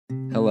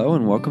Hello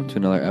and welcome to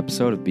another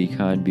episode of Be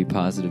Kind, Be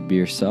Positive, Be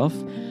Yourself.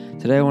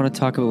 Today I want to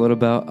talk a little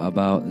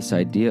about this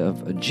idea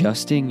of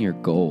adjusting your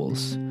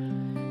goals.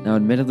 Now,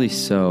 admittedly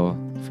for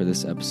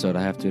this episode,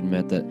 I have to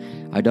admit that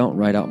I don't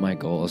write out my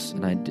goals,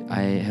 and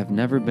I have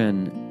never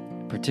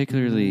been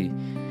particularly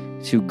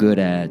too good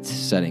at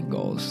setting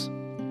goals.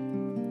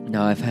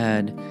 Now, I've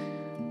had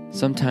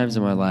some times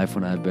in my life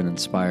when I've been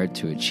inspired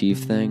to achieve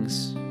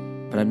things,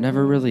 but I've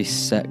never really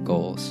set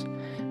goals.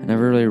 I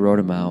never really wrote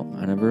them out.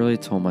 I never really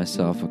told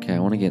myself, okay, I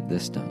want to get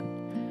this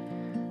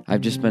done.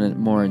 I've just been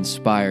more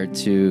inspired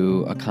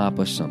to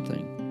accomplish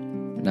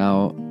something.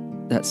 Now,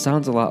 that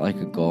sounds a lot like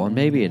a goal, and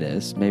maybe it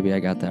is. Maybe I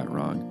got that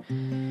wrong.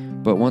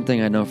 But one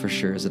thing I know for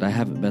sure is that I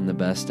haven't been the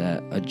best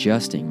at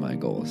adjusting my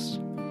goals.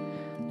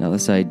 Now,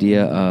 this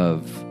idea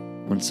of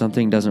when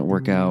something doesn't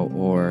work out,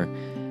 or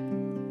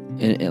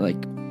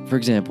for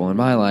example, in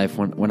my life,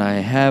 when I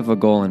have a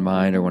goal in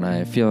mind, or when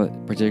I feel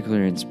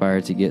particularly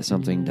inspired to get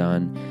something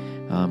done,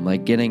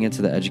 like getting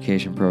into the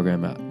education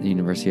program at the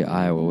University of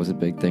Iowa was a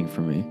big thing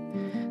for me.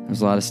 There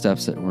was a lot of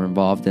steps that were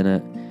involved in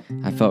it.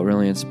 I felt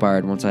really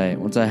inspired once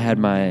I had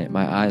my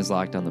eyes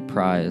locked on the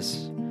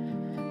prize.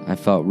 I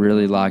felt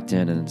really locked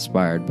in and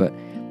inspired. But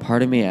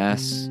part of me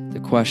asks the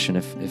question,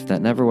 if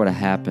that never would have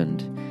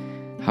happened,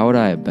 how would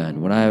I have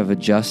been? Would I have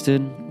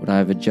adjusted? Would I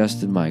have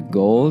adjusted my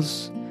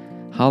goals?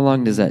 How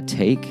long does that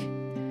take?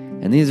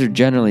 And these are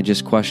generally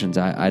just questions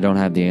I don't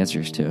have the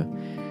answers to.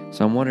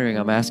 So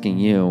I'm asking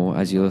you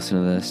as you listen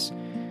to this,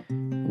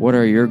 what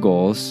are your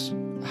goals?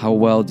 How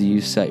well do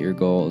you set your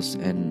goals?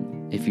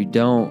 And if you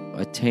don't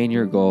attain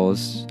your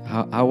goals,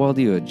 how well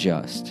do you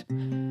adjust?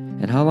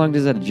 And how long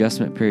does that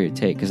adjustment period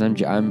take? Because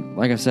I'm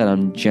like I said,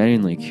 I'm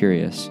genuinely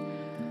curious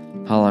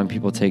how long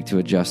people take to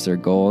adjust their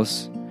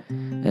goals.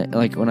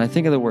 Like when I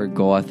think of the word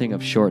goal, I think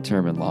of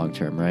short-term and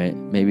long-term, right?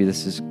 Maybe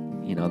this is,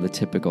 the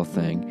typical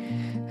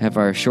thing. Have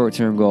our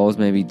short-term goals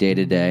maybe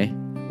day-to-day,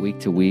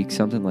 week-to-week,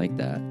 something like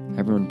that.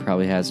 Everyone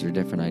probably has their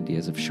different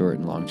ideas of short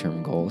and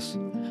long-term goals.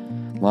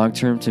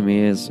 Long-term to me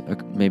is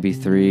maybe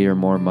 3 or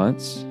more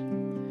months.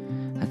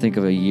 I think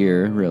of a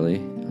year, really.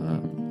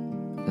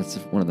 That's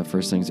one of the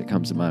first things that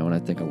comes to mind when I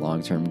think of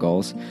long-term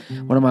goals.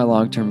 One of my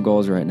long-term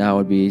goals right now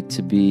would be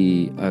to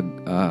be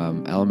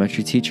an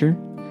elementary teacher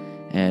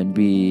and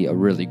be a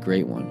really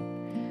great one.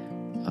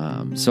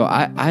 So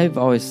I've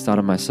always thought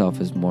of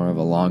myself as more of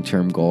a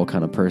long-term goal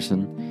kind of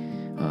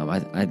person.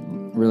 I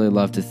really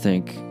love to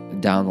think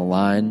down the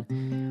line.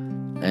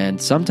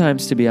 And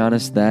sometimes, to be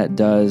honest, that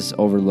does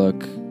overlook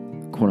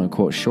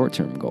quote-unquote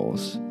short-term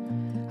goals.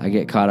 I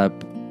get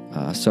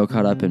so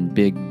caught up in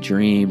big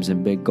dreams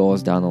and big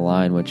goals down the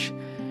line, which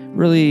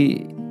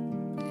really,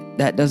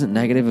 that doesn't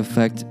negatively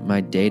affect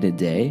my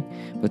day-to-day,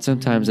 but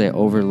sometimes I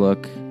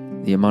overlook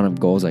the amount of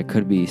goals I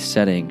could be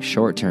setting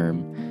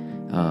short-term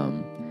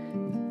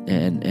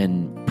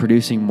and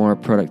producing more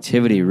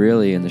productivity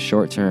really in the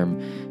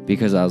short-term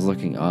because I was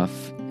looking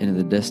off into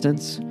the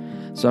distance.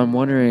 So I'm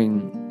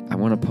wondering, I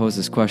want to pose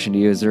this question to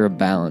you. Is there a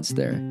balance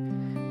there?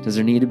 Does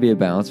there need to be a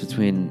balance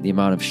between the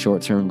amount of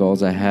short-term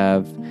goals I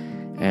have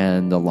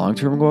and the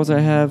long-term goals I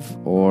have?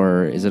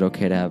 Or is it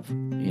okay to have,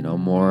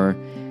 more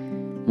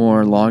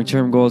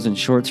long-term goals and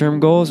short-term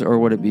goals? Or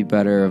would it be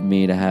better of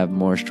me to have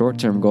more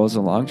short-term goals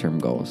and long-term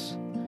goals?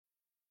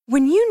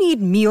 When you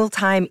need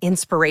mealtime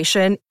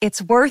inspiration, it's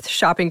worth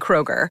shopping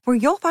Kroger, where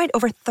you'll find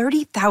over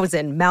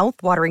 30,000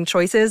 mouth-watering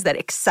choices that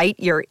excite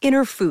your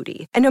inner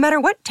foodie. And no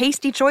matter what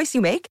tasty choice you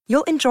make,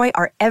 you'll enjoy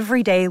our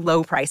everyday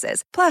low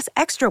prices, plus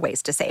extra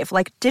ways to save,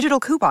 like digital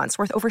coupons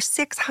worth over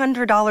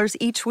 $600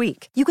 each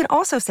week. You can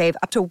also save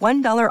up to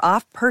 $1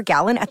 off per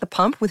gallon at the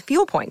pump with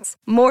fuel points.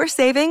 More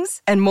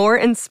savings and more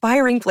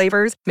inspiring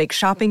flavors make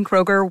shopping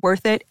Kroger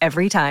worth it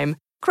every time.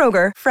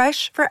 Kroger,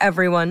 fresh for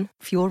everyone.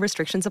 Fuel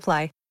restrictions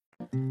apply.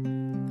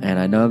 And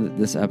I know that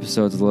this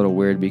episode's a little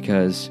weird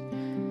because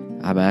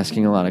I'm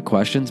asking a lot of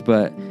questions,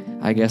 but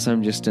I guess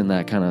I'm just in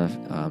that kind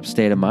of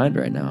state of mind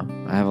right now.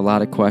 I have a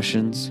lot of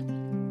questions,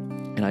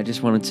 and I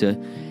just wanted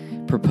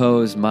to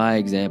propose my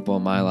example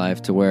in my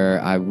life to where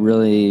I'm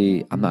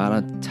not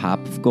on top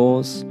of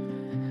goals.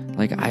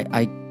 Like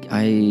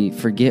I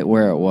forget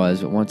where it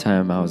was, but one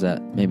time I was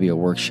at maybe a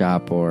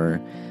workshop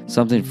or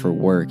something for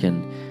work,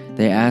 and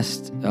they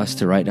asked us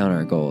to write down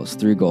our goals,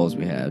 3 goals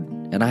we had.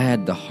 And I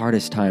had the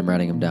hardest time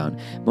writing them down.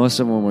 Most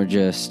of them were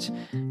just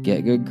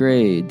get good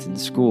grades in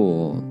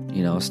school,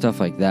 stuff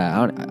like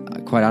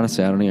that. Quite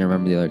honestly, I don't even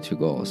remember the other 2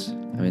 goals.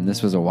 I mean,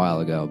 this was a while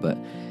ago, but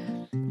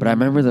I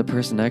remember the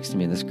person next to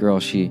me, this girl,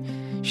 she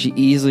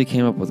easily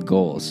came up with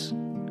goals.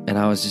 And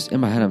I was just, in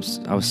my head,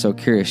 I was so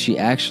curious. She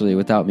actually,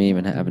 without me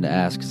even having to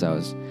ask, because I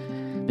was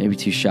maybe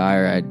too shy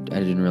or I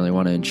didn't really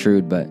want to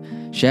intrude, but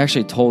she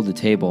actually told the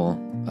table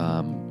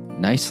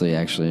nicely,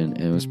 actually, and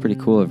it was pretty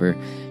cool of her.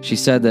 She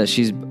said that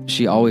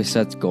she always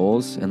sets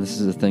goals, and this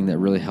is the thing that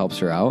really helps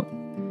her out.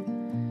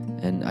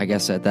 And I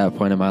guess at that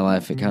point in my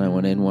life, it kind of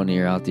went in one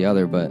ear, out the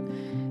other, but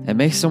it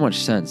makes so much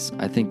sense.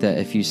 I think that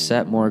if you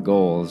set more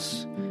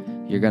goals,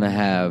 you're going to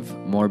have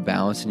more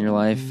balance in your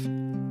life,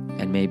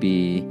 and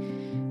maybe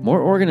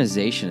more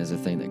organization is a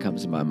thing that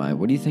comes to my mind.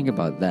 What do you think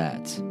about that?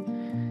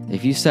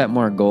 If you set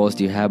more goals,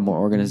 do you have more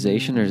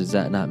organization, or does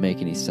that not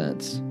make any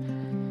sense?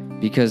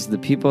 Because the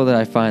people that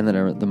I find that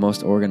are the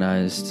most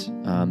organized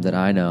that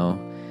I know,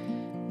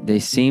 they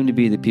seem to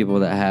be the people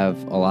that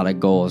have a lot of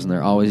goals, and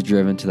they're always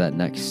driven to that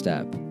next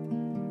step.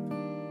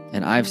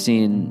 And I've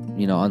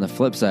seen, on the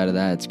flip side of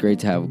that, it's great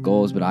to have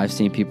goals, but I've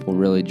seen people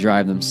really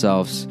drive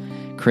themselves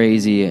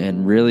crazy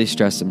and really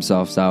stress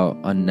themselves out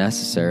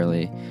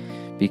unnecessarily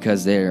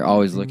because they're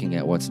always looking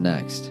at what's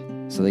next.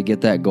 So they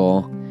get that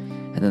goal,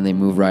 and then they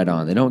move right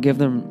on. They don't give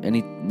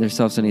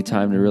themselves any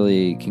time to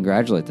really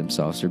congratulate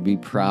themselves or be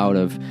proud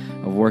of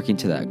working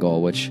to that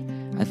goal, which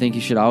I think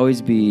you should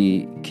always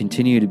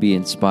continue to be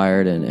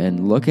inspired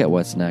and look at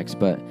what's next.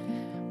 But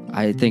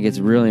I think it's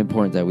really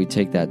important that we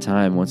take that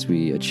time once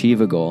we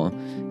achieve a goal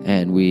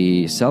and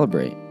we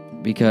celebrate.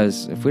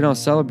 Because if we don't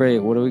celebrate,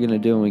 what are we going to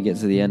do when we get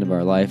to the end of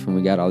our life and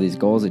we got all these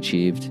goals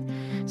achieved,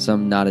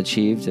 some not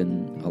achieved,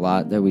 and a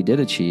lot that we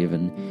did achieve?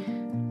 And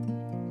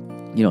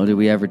did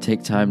we ever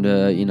take time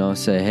to,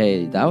 say,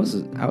 hey, that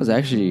was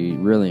actually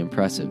really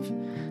impressive.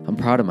 I'm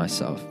proud of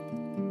myself.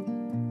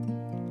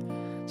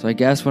 So I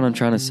guess what I'm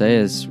trying to say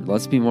is,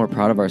 let's be more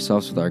proud of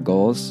ourselves with our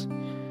goals.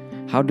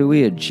 How do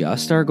we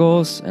adjust our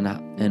goals,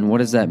 and what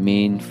does that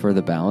mean for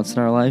the balance in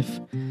our life?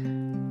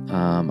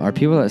 Are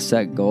people that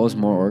set goals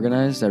more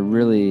organized? I'm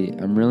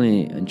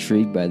really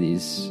intrigued by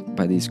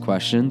these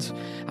questions.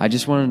 I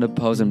just wanted to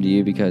pose them to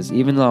you because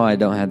even though I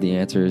don't have the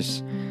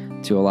answers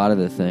to a lot of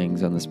the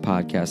things on this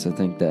podcast, I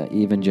think that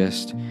even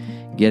just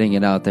getting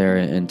it out there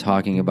and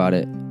talking about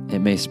it, it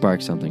may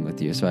spark something with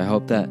you. So I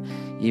hope that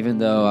even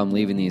though I'm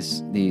leaving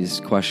these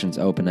questions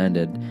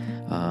open-ended,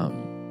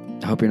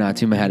 I hope you're not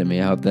too mad at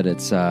me. I hope that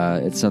it's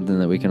something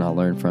that we can all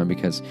learn from,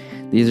 because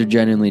these are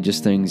genuinely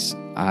just things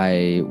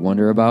I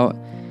wonder about.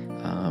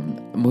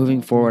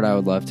 Moving forward, I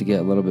would love to get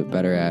a little bit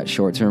better at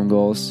short-term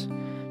goals,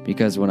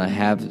 because when I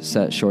have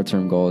set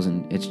short-term goals,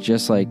 and it's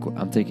just like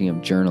I'm thinking of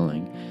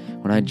journaling.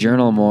 When I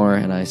journal more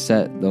and I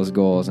set those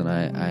goals and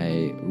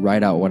I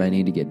write out what I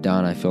need to get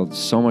done, I feel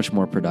so much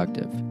more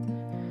productive.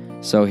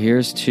 So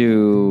here's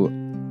to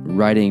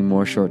writing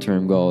more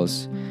short-term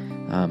goals,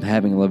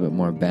 having a little bit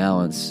more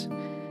balance,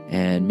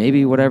 and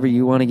maybe whatever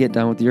you want to get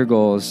done with your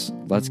goals,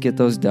 let's get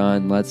those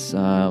done. Let's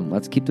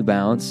keep the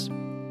balance.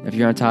 If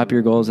you're on top of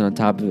your goals and on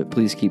top of it,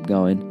 please keep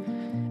going.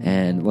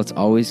 And let's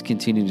always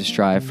continue to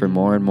strive for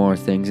more and more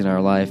things in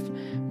our life,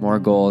 more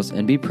goals,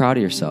 and be proud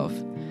of yourself.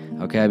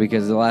 Okay?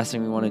 Because the last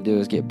thing we want to do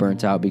is get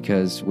burnt out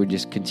because we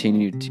just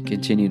continue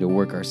to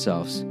work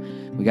ourselves.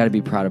 We got to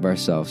be proud of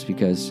ourselves,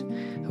 because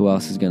who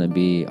else is going to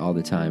be all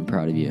the time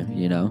proud of you,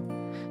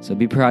 So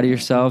be proud of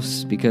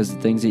yourselves, because the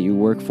things that you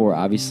work for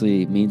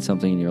obviously mean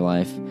something in your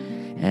life.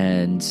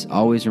 And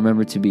always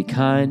remember to be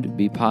kind,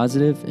 be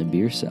positive, and be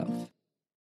yourself.